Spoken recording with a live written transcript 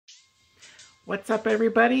What's up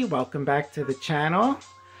everybody? Welcome back to the channel.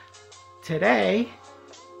 Today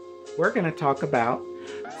we're going to talk about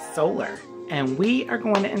solar, and we are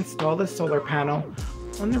going to install the solar panel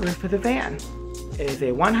on the roof of the van. It is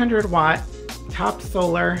a 100-watt top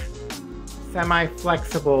solar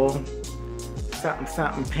semi-flexible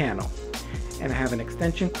something panel, and I have an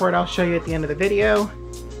extension cord I'll show you at the end of the video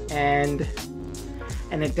and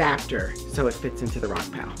an adapter so it fits into the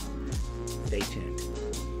Rockpal. Stay tuned.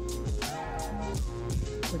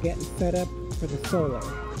 We're getting set up for the solar. So,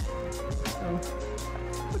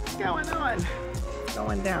 what's going on? It's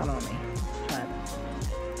going down on me.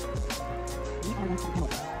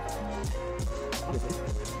 Let's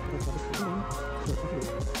try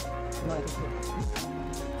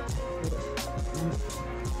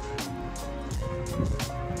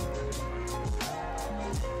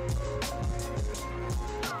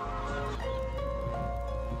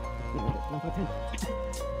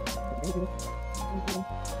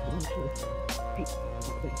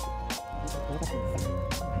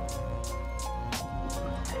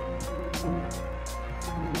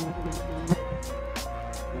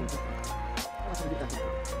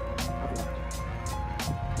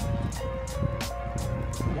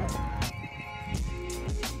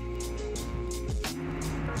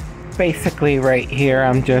Basically right here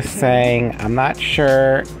I'm just saying I'm not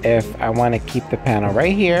sure if I want to keep the panel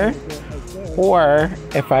right here or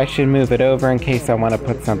if I should move it over in case I want to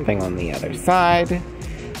put something on the other side.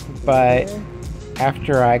 But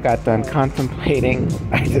after I got done contemplating,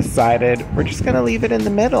 I decided we're just gonna leave it in the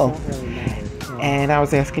middle. And I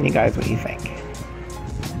was asking you guys what you think.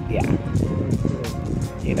 Yeah,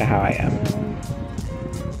 you know how I am.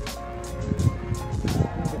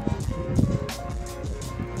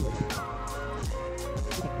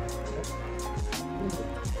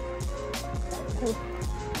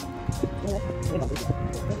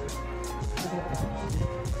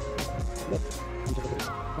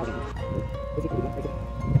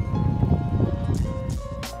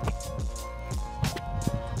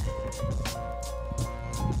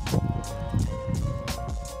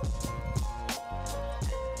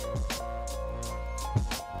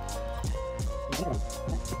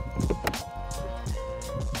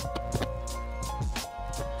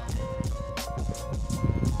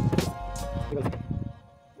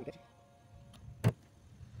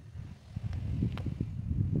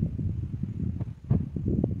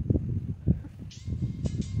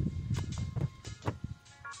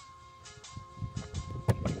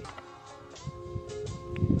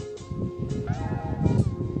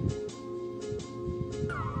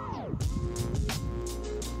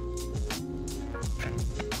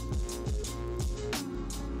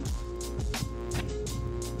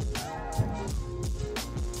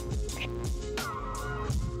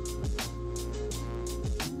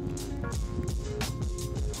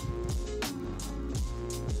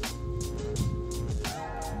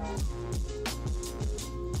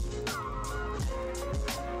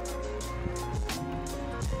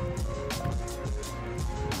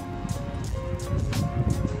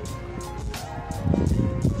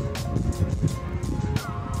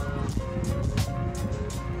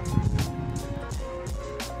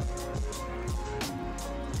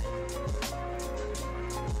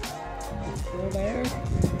 There.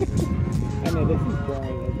 I know this is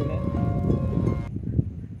boring, isn't it?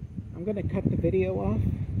 I'm gonna cut the video off.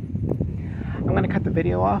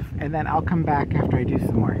 And then I'll come back after I do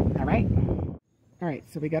some more. Alright? Alright,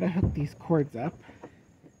 so we gotta hook these cords up.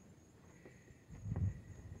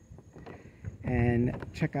 And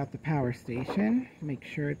check out the power station. Make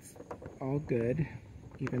sure it's all good,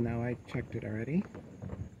 even though I checked it already.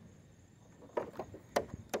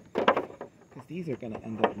 Because these are gonna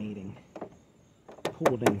end up needing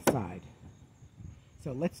pulled inside.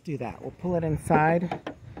 So let's do that. We'll pull it inside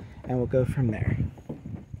and we'll go from there.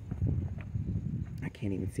 I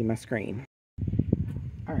can't even see my screen.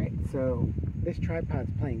 Alright, so this tripod's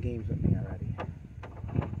playing games with me already.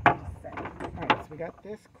 Alright, so we got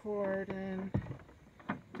this cord in,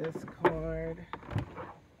 this cord.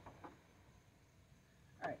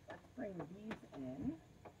 Alright, let's bring these in.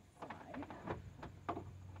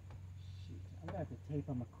 Shoot, I'm going to have to tape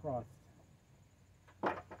them across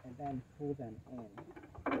and then pull them in.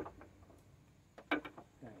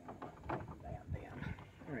 Bam.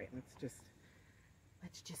 Alright, let's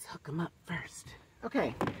just hook them up first.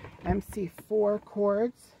 Okay, MC4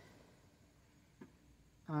 cords.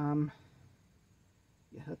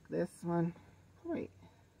 You hook this one. Wait.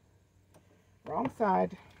 Wrong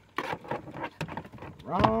side.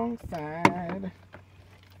 Wrong side.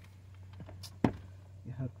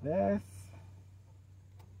 You hook this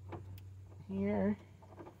here.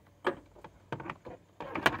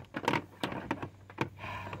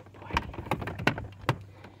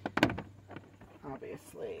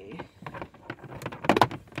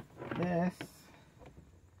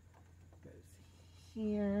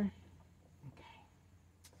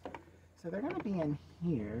 So they're going to be in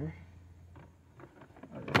here.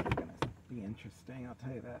 Oh, this is going to be interesting. I'll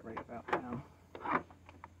tell you that right about now.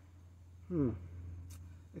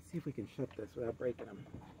 Let's see if we can shut this without breaking them.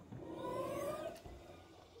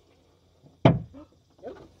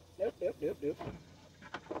 Nope.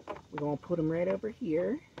 We're going to put them right over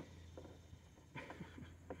here.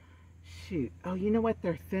 Shoot. Oh, you know what?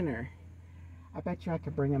 They're thinner. I bet you I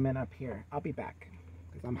could bring them in up here. I'll be back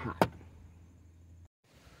because I'm hot.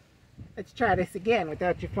 Let's try this again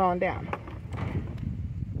without you falling down.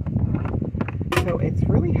 So it's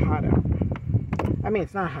really hot out. I mean,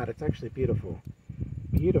 it's not hot. It's actually beautiful.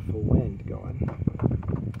 Beautiful wind going.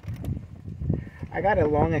 I got a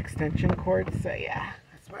long extension cord, so yeah.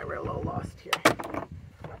 That's why we're a little lost here.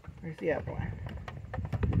 Where's the other one?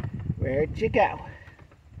 Where'd you go?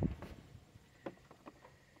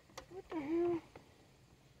 What the hell?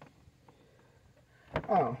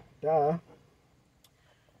 Oh, duh.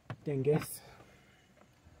 Dingus.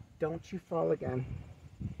 Don't you fall again.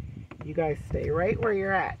 You guys stay right where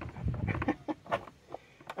you're at.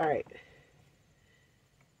 Alright.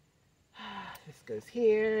 This goes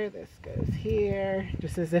here, this goes here.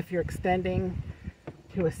 Just as if you're extending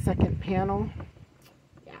to a second panel.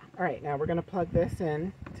 Yeah. Alright, now we're going to plug this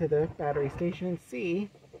in to the battery station and see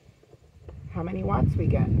how many watts we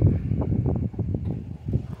get.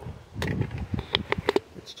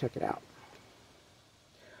 Let's check it out.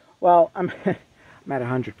 Well, I'm at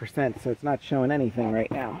 100%, so it's not showing anything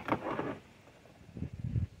right now.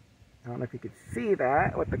 I don't know if you could see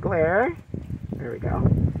that with the glare. There we go.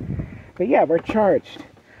 But yeah, we're charged.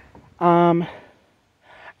 I'm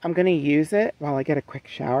going to use it while I get a quick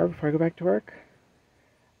shower before I go back to work.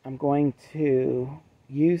 I'm going to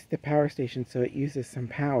use the power station so it uses some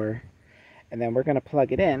power. And then we're going to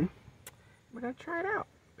plug it in. We're going to try it out.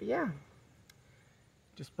 But yeah.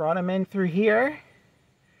 Just brought them in through here.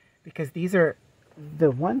 Because these are,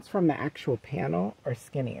 the ones from the actual panel are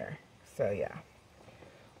skinnier. So yeah,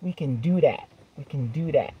 we can do that. We can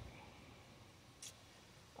do that.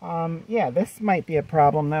 Yeah, this might be a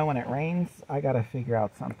problem though when it rains. I gotta figure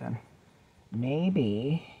out something.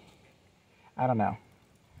 Maybe, I don't know.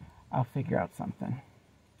 I'll figure out something.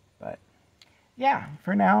 But yeah,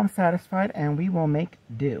 for now I'm satisfied and we will make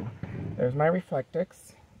do. There's my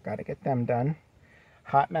Reflectix. Gotta get them done.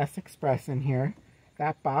 Hot Mess Express in here.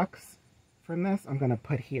 That box from this, I'm going to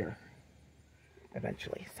put here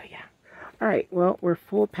eventually. So, yeah. All right. Well, we're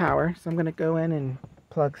full power. So, I'm going to go in and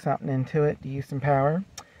plug something into it to use some power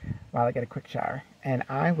while I get a quick shower. And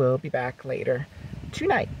I will be back later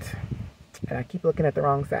tonight. And I keep looking at the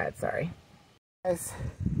wrong side. Sorry. Guys,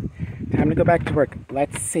 time to go back to work.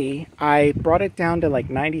 Let's see. I brought it down to like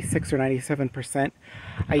 96 or 97%.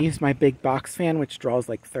 I used my big box fan, which draws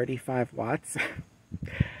like 35 watts.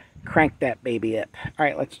 Crank that baby up. All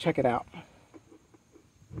right, let's check it out.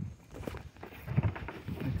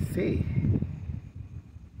 Let's see.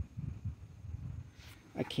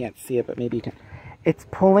 I can't see it, but maybe you can. It's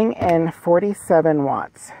pulling in 47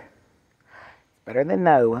 watts. It's better than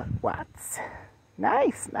no watts.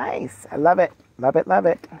 Nice, nice. I love it. Love it, love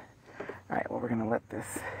it. All right, well, we're going to let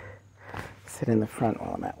this sit in the front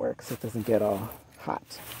while I'm at work so it doesn't get all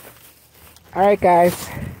hot. All right, guys.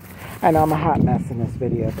 I know I'm a hot mess in this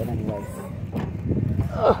video, but anyways.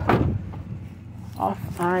 Ugh.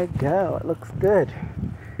 Off I go. It looks good.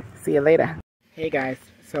 See you later. Hey guys,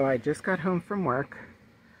 so I just got home from work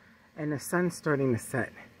and the sun's starting to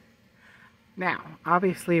set. Now,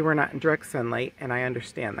 obviously we're not in direct sunlight and I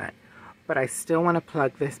understand that, but I still want to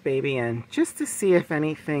plug this baby in just to see if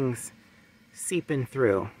anything's seeping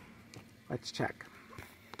through. Let's check.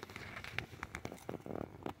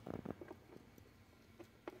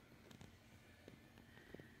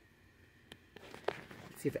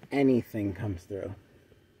 See if anything comes through.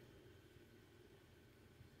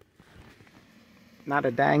 Not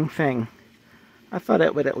a dang thing. I thought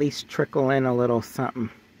it would at least trickle in a little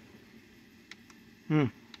something.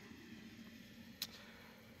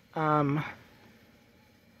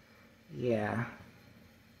 Yeah.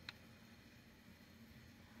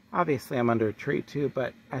 Obviously I'm under a tree too,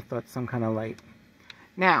 but I thought some kind of light.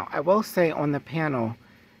 Now, I will say on the panel,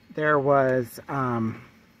 there was, let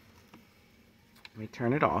me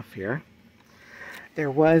turn it off here.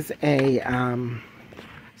 There was a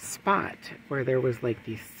spot where there was like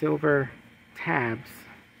these silver tabs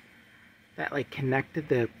that like connected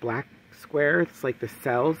the black square. It's like the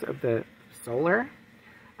cells of the solar.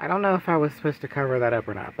 I don't know if I was supposed to cover that up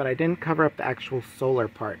or not, but I didn't cover up the actual solar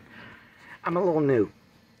part. I'm a little new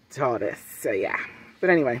to all this, so yeah. But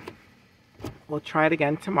anyway, we'll try it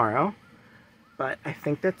again tomorrow. But I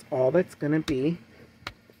think that's all that's going to be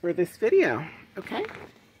for this video. Okay?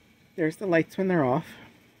 there's the lights when they're off.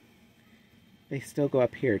 They still go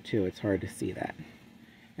up here too. It's hard to see that.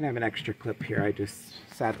 And I have an extra clip here. I just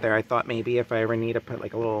sat there. I thought maybe if I ever need to put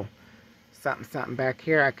like a little something back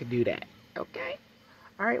here, I could do that. Okay.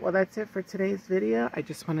 Alright, well that's it for today's video. I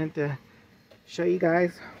just wanted to show you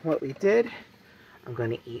guys what we did. I'm going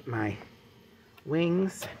to eat my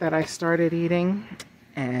wings that I started eating.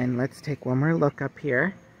 And let's take one more look up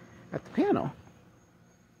here at the panel.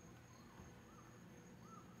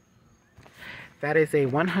 That is a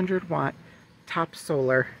 100 watt top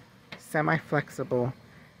solar semi-flexible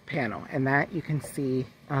panel, and that you can see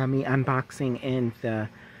me unboxing in the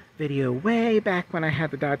video way back when I had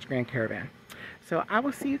the Dodge Grand Caravan. So I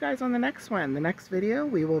will see you guys on the next one. The next video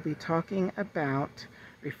we will be talking about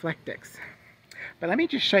Reflectix. But let me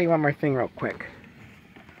just show you one more thing real quick.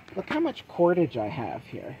 Look how much cordage I have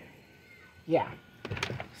here. Yeah,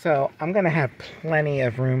 so I'm gonna have plenty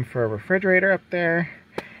of room for a refrigerator up there.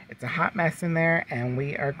 It's a hot mess in there, and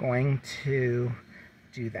we are going to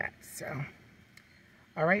do that. So,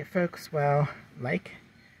 all right, folks. Well, like,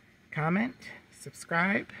 comment,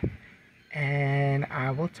 subscribe, and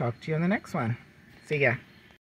I will talk to you on the next one. See ya.